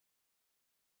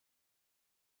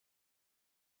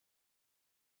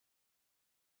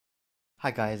Hi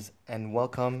guys, and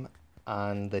welcome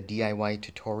on the DIY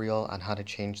tutorial on how to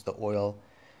change the oil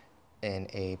in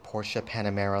a Porsche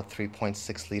Panamera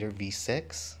 3.6 liter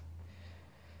V6.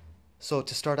 So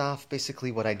to start off,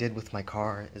 basically what I did with my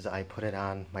car is I put it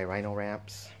on my Rhino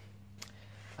ramps.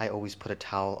 I always put a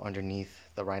towel underneath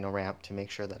the Rhino ramp to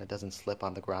make sure that it doesn't slip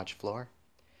on the garage floor.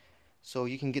 So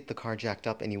you can get the car jacked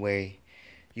up any way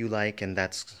you like, and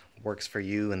that works for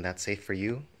you and that's safe for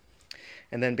you.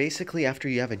 And then basically after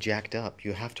you have it jacked up,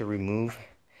 you have to remove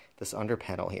this under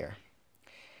panel here.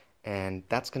 And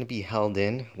that's going to be held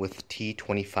in with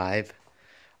T25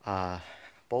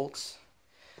 bolts.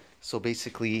 So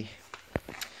basically,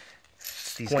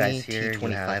 these guys here,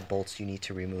 T25 bolts you need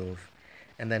to remove.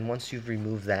 And then once you've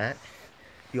removed that,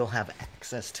 you'll have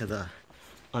access to the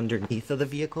underneath of the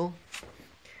vehicle.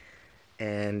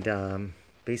 And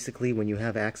basically when you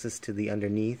have access to the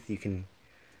underneath, you can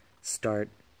start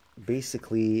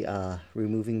basically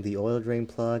removing the oil drain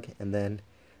plug and then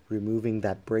removing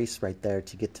that brace right there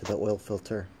to get to the oil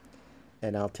filter.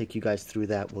 And I'll take you guys through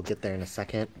that. We'll get there in a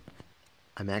second.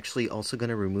 I'm actually also going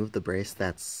to remove the brace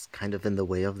that's kind of in the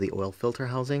way of the oil filter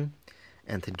housing.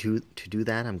 And to do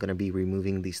that, I'm going to be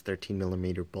removing these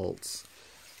 13mm bolts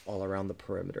all around the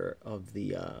perimeter of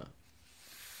the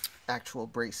actual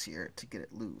brace here to get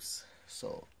it loose.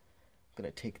 So I'm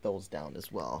going to take those down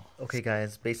as well. Okay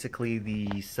guys, basically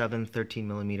the 7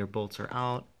 13mm bolts are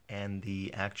out and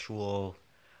the actual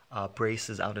brace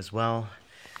is out as well.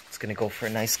 It's going to go for a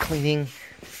nice cleaning.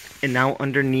 And now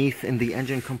underneath in the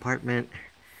engine compartment,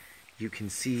 you can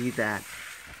see that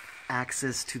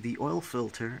access to the oil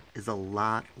filter is a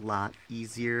lot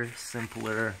easier,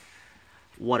 simpler,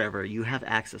 whatever. You have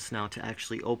access now to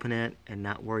actually open it and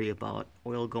not worry about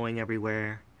oil going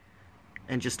everywhere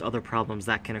and just other problems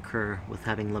that can occur with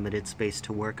having limited space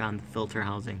to work on the filter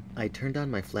housing. I turned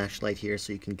on my flashlight here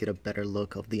so you can get a better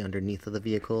look of the underneath of the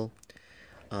vehicle.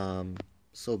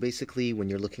 So basically when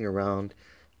you're looking around,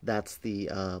 that's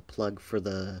the plug for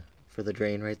the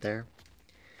drain right there.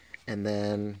 And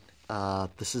then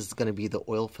this is going to be the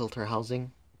oil filter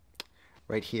housing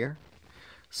right here.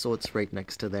 So it's right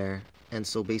next to there. And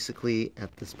so basically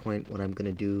at this point what I'm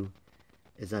going to do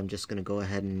is I'm just going to go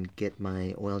ahead and get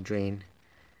my oil drain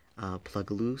plug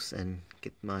loose and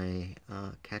get my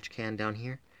catch can down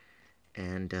here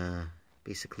and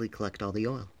basically collect all the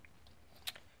oil.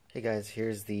 Hey guys,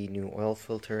 here's the new oil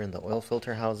filter and the oil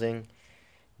filter housing.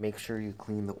 Make sure you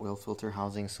clean the oil filter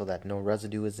housing so that no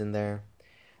residue is in there.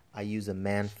 I use a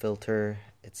MAN filter.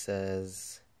 It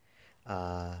says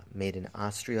made in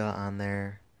Austria on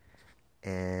there,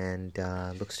 and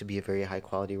looks to be a very high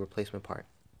quality replacement part.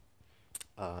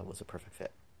 It was a perfect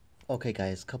fit. Okay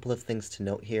guys, couple of things to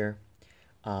note here.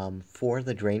 For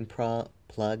the drain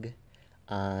plug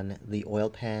on the oil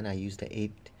pan, I used a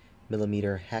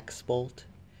 8mm hex bolt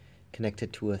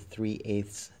connected to a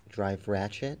 3/8 drive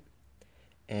ratchet.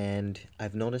 And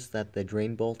I've noticed that the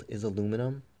drain bolt is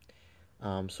aluminum,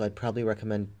 so I'd probably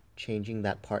recommend changing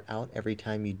that part out every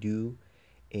time you do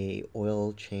a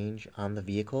oil change on the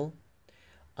vehicle.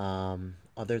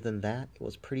 Other than that, it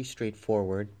was pretty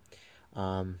straightforward.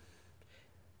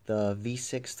 The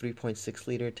V6 3.6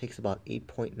 liter takes about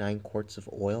 8.9 quarts of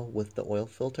oil with the oil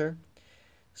filter.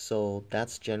 So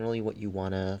that's generally what you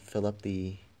want to fill up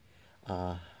the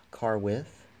car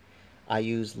with. I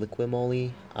use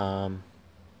Liquimoly,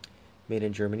 made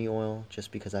in Germany oil,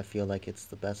 just because I feel like it's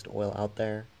the best oil out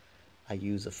there. I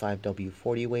use a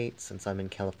 5W40 weight since I'm in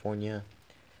California.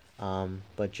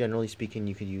 But generally speaking,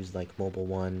 you could use like Mobil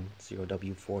 1,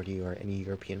 0W40, or any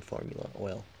European formula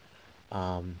oil.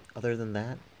 Other than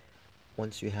that,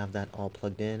 once you have that all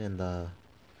plugged in and the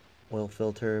oil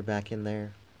filter back in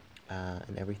there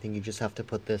and everything, you just have to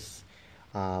put this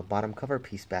bottom cover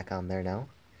piece back on there now,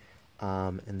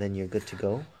 and then you're good to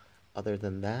go. Other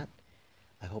than that,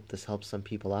 I hope this helps some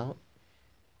people out,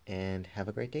 and have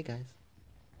a great day guys.